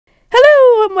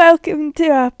and welcome to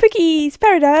a Piggy's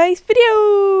Paradise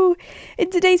video! In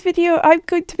today's video I'm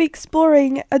going to be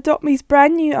exploring Adopt Me's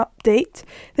brand new update,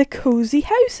 the Cozy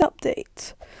House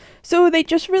update. So they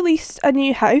just released a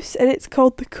new house and it's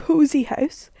called the Cozy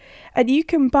House, and you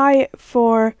can buy it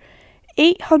for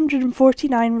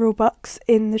 849 Robux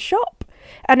in the shop,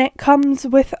 and it comes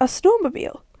with a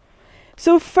snowmobile.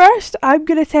 So first I'm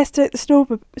going to test out the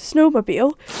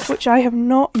snowmobile, which I have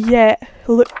not yet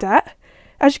looked at.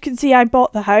 As you can see, I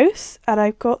bought the house and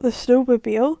I've got the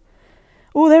snowmobile.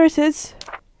 Oh, there it is.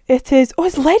 It is, oh,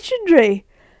 it's legendary.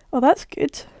 Oh, that's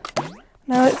good.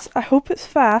 Now I hope it's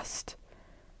fast.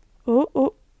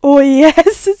 Oh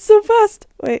yes, it's so fast.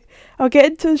 Wait, I'll get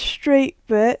into a straight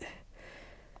bit.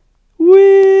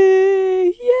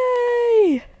 Whee!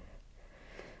 Yay!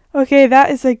 Okay,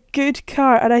 that is a good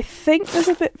car, and I think there's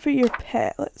a bit for your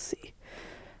pet. Let's see.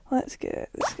 Let's get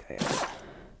this guy out.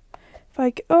 If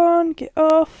I get on, get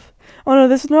off. Oh no,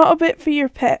 there's not a bit for your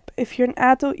pet. If you're an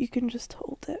adult, you can just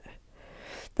hold it.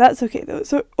 That's okay though.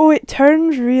 So, oh, it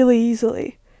turns really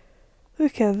easily.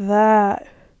 Look at that.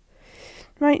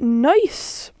 Right,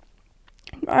 nice.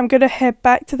 I'm going to head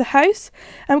back to the house.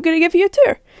 I'm going to give you a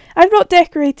tour. I've not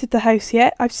decorated the house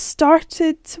yet. I've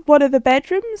started one of the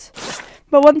bedrooms,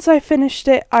 but once I finished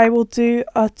it, I will do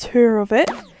a tour of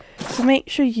it. So make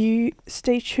sure you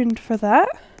stay tuned for that.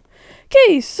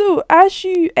 Okay, so as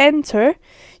you enter,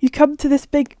 you come to this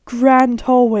big grand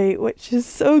hallway, which is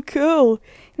so cool.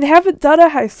 They haven't done a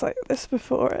house like this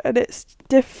before, and it's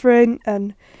different,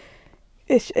 and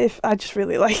I just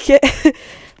really like it.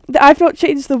 I've not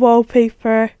changed the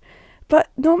wallpaper, but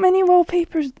not many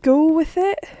wallpapers go with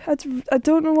it. I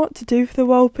don't know what to do for the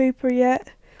wallpaper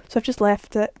yet, so I've just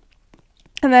left it.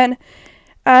 And then,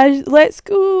 let's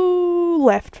go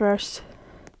left first.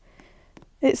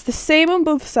 It's the same on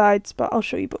both sides, but I'll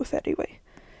show you both anyway.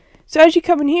 So as you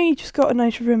come in here, you just got a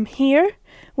nice room here,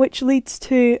 which leads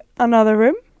to another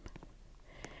room,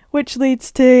 which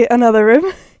leads to another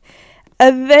room.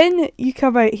 And then you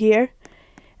come out here,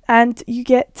 and you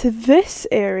get to this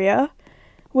area,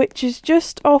 which is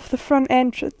just off the front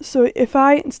entrance. So if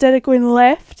instead of going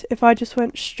left, if I just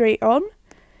went straight on,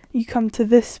 you come to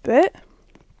this bit,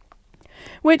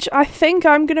 which I think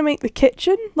I'm going to make the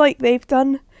kitchen like they've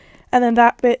done. And then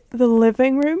that bit, the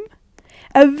living room.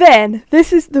 And then,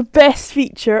 this is the best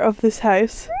feature of this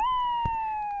house.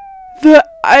 The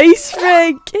ice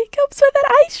rink! It comes with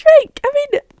an ice rink! I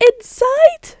mean,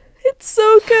 inside! It's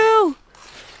so cool!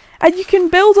 And you can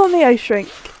build on the ice rink,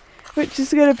 which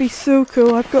is going to be so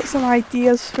cool. I've got some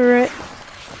ideas for it.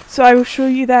 So I will show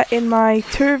you that in my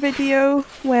tour video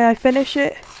when I finish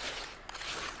it.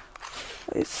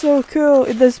 It's so cool.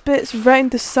 There's bits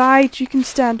round the sides you can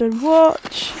stand and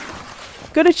watch.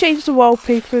 Gotta change the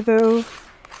wallpaper though.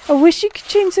 I wish you could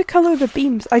change the colour of the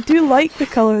beams. I do like the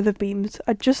colour of the beams.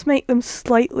 I'd just make them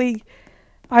slightly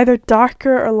either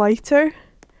darker or lighter.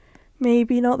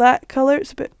 Maybe not that colour,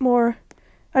 it's a bit more...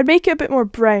 I'd make it a bit more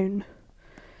brown.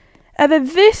 And then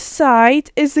this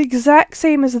side is the exact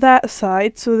same as that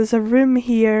side. So there's a room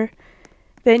here.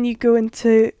 Then you go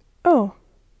into... Oh.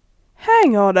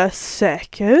 Hang on a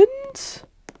second.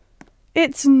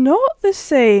 It's not the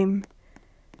same.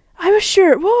 I was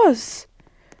sure it was.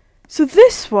 So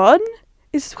this one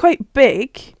is quite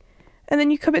big, and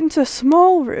then you come into a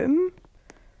small room,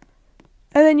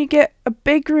 and then you get a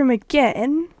big room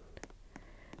again.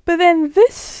 But then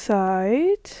this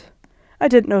side, I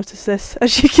didn't notice this,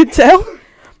 as you can tell.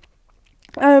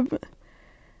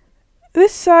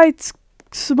 This side's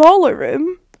smaller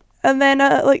room, and then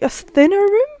like a thinner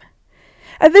room.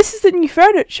 And this is the new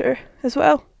furniture as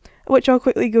well, which I'll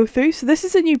quickly go through. So this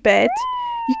is a new bed.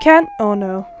 You can't... Oh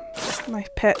no. My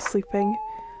pet's sleeping.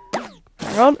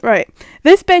 Hang on. Right.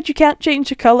 This bed you can't change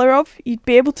the colour of. You'd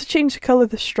be able to change the colour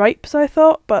of the stripes, I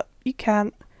thought, but you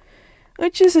can't.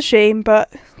 Which is a shame,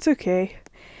 but it's okay.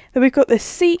 Then we've got this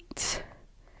seat.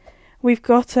 We've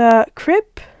got a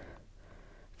crib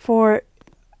for...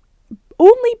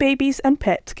 Only babies and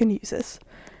pets can use this,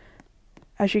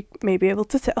 as you may be able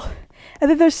to tell. And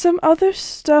then there's some other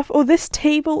stuff. Oh, this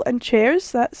table and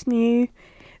chairs, that's new.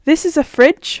 This is a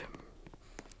fridge.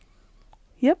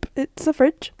 Yep, it's a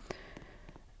fridge.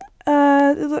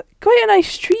 Quite a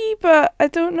nice tree, but I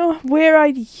don't know where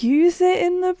I'd use it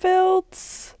in the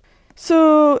builds.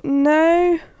 So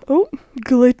now, oh,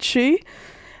 glitchy.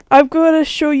 I'm going to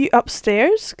show you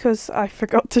upstairs, because I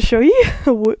forgot to show you.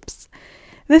 Whoops.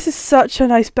 This is such a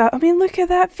nice I mean, look at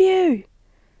that view.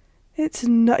 It's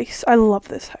nice. I love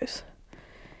this house.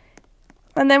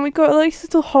 And then we've got a nice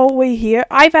little hallway here.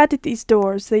 I've added these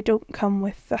doors. They don't come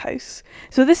with the house.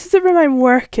 So this is the room I'm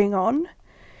working on.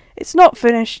 It's not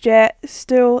finished yet,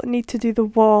 still need to do the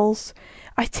walls.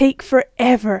 I take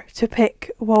forever to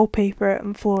pick wallpaper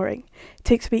and flooring. It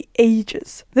takes me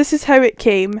ages. This is how it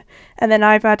came, and then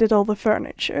I've added all the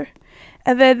furniture.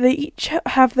 And then they each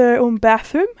have their own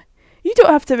bathroom. You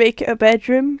don't have to make it a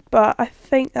bedroom, but I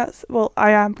think that's, well,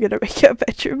 I am going to make it a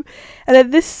bedroom. And then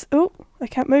this, oh, I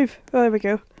can't move. Oh, there we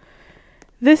go.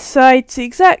 This side's the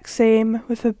exact same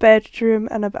with a bedroom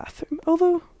and a bathroom.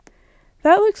 Although,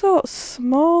 that looks a lot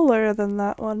smaller than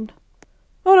that one.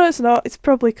 Oh no, it's not. It's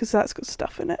probably because that's got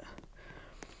stuff in it.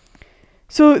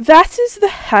 So that is the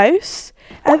house.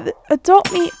 And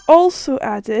Adopt Me also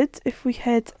added, if we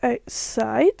head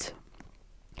outside,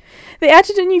 they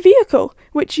added a new vehicle,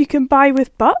 which you can buy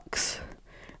with bucks,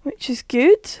 which is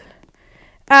good.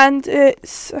 And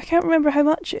it's, I can't remember how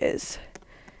much it is.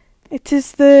 It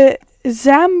is the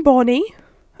Zamboni.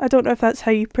 I don't know if that's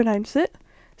how you pronounce it.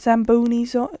 Zamboni,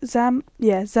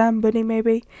 Zamboni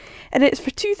maybe. And it's for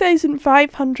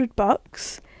 2,500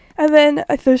 bucks. And then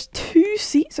there's 2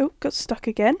 seats. Oh, got stuck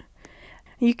again.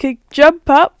 You could jump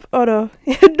up. Oh no.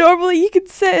 Normally you can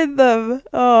sit in them.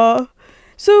 Oh.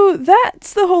 So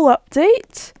that's the whole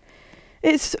update.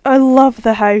 I love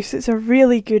the house. It's a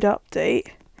really good update.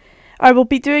 I will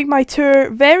be doing my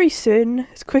tour very soon,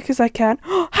 as quick as I can.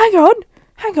 Oh, hang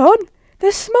on.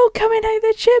 There's smoke coming out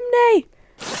the chimney.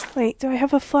 Wait, do I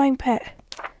have a flying pet?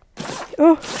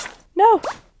 Oh, no.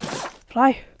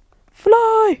 Fly.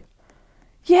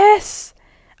 Yes.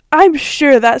 I'm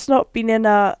sure that's not been in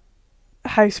a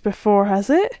house before,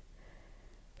 has it?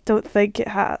 Don't think it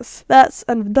has. That's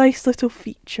a nice little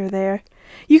feature there.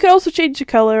 You can also change the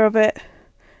colour of it.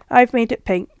 I've made it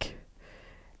pink,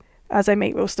 as I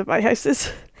make most of my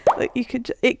houses. Like you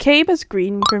could, it came as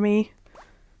green for me.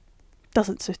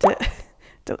 Doesn't suit it.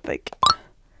 Don't think.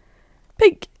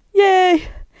 Pink. Yay.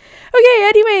 Okay,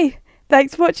 anyway,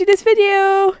 thanks for watching this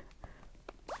video.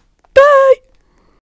 Bye.